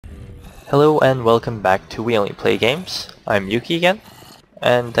Hello and welcome back to We Only Play Games. I'm Uqie again,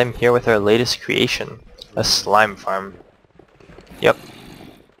 and I'm here with our latest creation, a slime farm. Yep,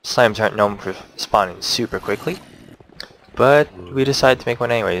 slimes aren't known for spawning super quickly, but we decided to make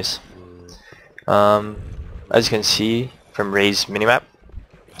one anyways. As you can see from Ray's minimap,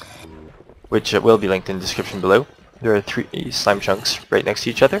 which will be linked in the description below, there are 3 slime chunks right next to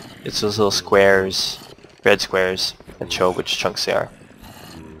each other. It's those little squares, red squares, that show which chunks they are.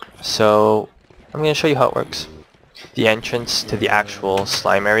 So I'm going to show you how it works. The entrance to the actual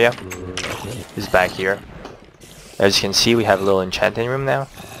slime area is back here. As you can see, we have a little enchanting room now.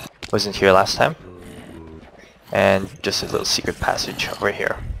 Wasn't here last time. And just a little secret passage over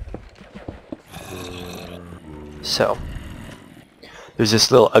here. So there's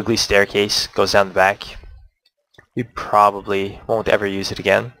this little ugly staircase, goes down the back. We probably won't ever use it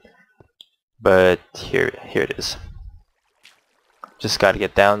again, but here it is. Just gotta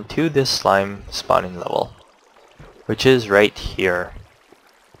get down to this slime spawning level, which is right here.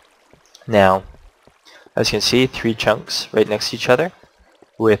 Now, as you can see, 3 chunks right next to each other,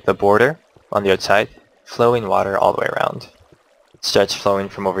 with a border on the outside, flowing water all the way around. It starts flowing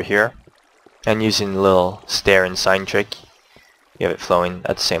from over here, and using the little stair and sign trick, you have it flowing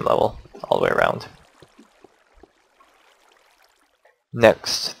at the same level all the way around.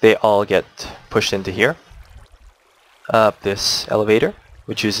 Next, they all get pushed into here, up this elevator,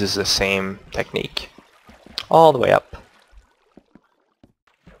 which uses the same technique, all the way up.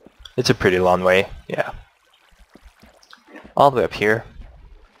 It's a pretty long way, yeah. All the way up here,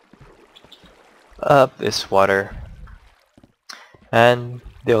 up this water, and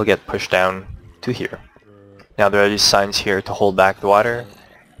they'll get pushed down to here. Now there are these signs here to hold back the water,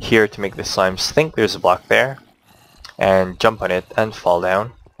 here to make the slimes think there's a block there, and jump on it and fall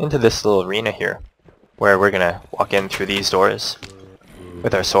down into this little arena here, where we're gonna walk in through these doors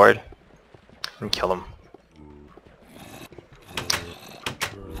with our sword and kill them.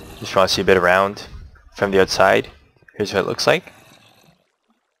 Just want to see a bit around from the outside. Here's what it looks like.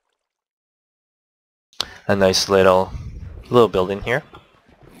 A nice little building here.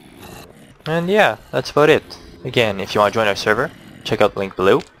 And yeah, that's about it. Again, if you want to join our server, check out the link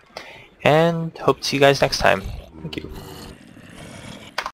below. And hope to see you guys next time. Thank you.